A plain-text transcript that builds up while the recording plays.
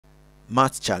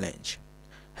Math Challenge.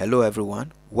 Hello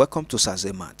everyone, welcome to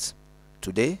Saze Math.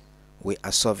 Today we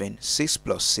are solving 6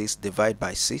 plus 6 divided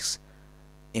by 6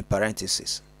 in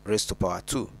parentheses raised to power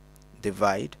 2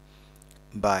 divide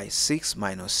by 6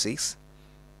 minus 6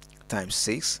 times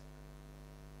 6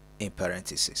 in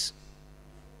parentheses.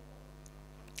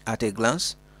 At a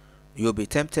glance, you'll be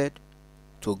tempted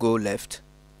to go left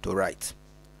to right.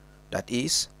 That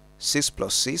is, 6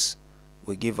 plus 6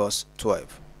 will give us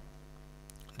 12.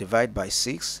 Divide by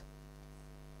 6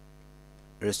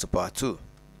 raised to power 2.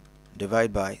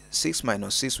 Divide by 6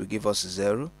 minus 6 will give us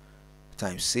 0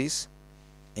 times 6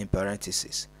 in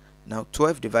parentheses. Now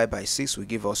 12 divided by 6 will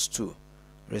give us 2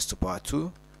 raised to power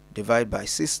 2. Divide by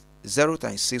 6, 0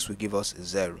 times 6 will give us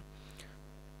 0.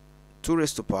 2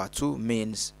 raised to power 2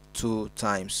 means 2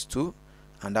 times 2,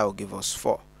 and that will give us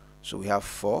 4. So we have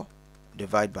 4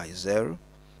 divided by 0,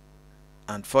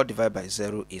 and 4 divided by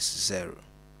 0 is 0.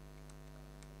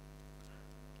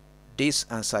 This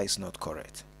answer is not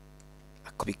correct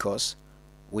because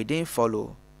we didn't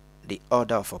follow the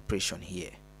order of operation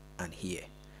here and here.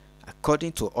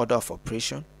 According to order of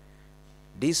operation,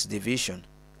 this division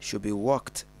should be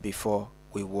worked before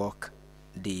we work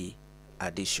the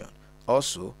addition.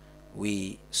 Also,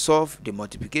 we solve the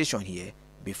multiplication here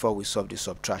before we solve the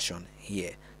subtraction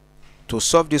here. To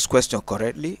solve this question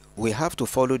correctly, we have to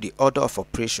follow the order of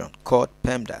operation called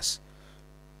PEMDAS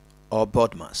or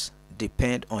BODMAS,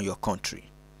 depend on your country.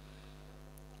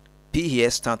 P here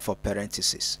stands for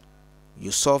parentheses. You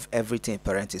solve everything in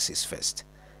parentheses first,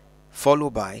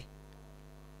 followed by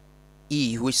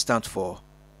E, which stands for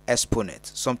exponent,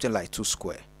 something like 2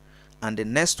 square, and the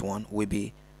next one will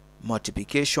be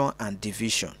multiplication and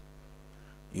division.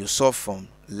 You solve from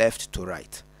left to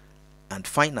right, and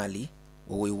finally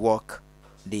we will work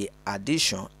the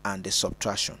addition and the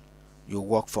subtraction. You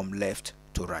work from left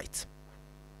to right.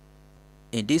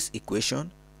 In this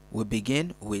equation, we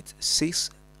begin with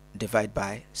 6 divided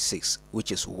by 6, which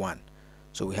is 1.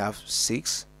 So we have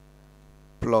 6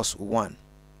 plus 1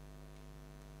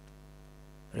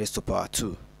 raised to power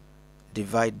 2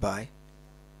 divided by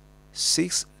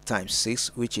 6 times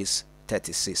 6, which is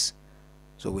 36.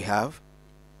 So we have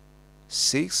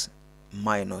 6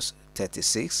 minus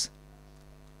 36,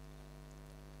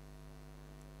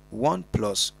 1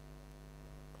 plus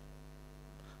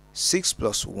 6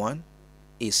 plus 1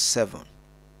 is 7.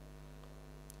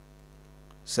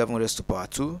 7 raised to power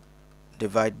 2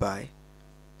 divided by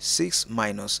 6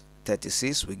 minus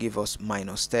 36 will give us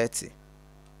minus 30.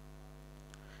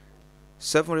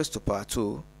 7 raised to power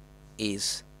 2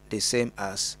 is the same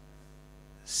as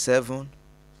 7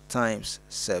 times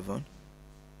 7,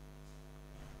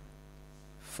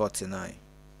 49.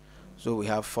 So we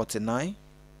have 49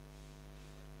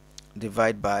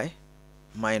 divided by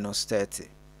minus 30.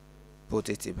 Put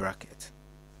it in bracket.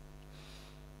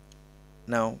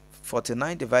 Now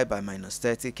 49 divided by minus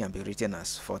 30 can be written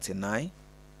as 49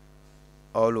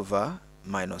 all over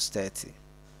minus 30.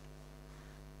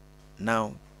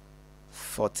 Now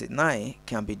 49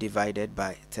 can be divided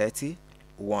by 30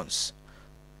 once,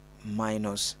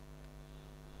 minus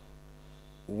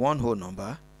 1 whole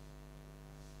number,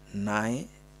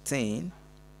 19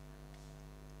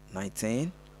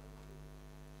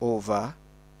 over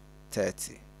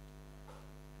 30.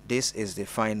 This is the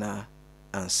final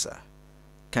answer.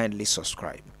 Kindly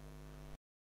subscribe.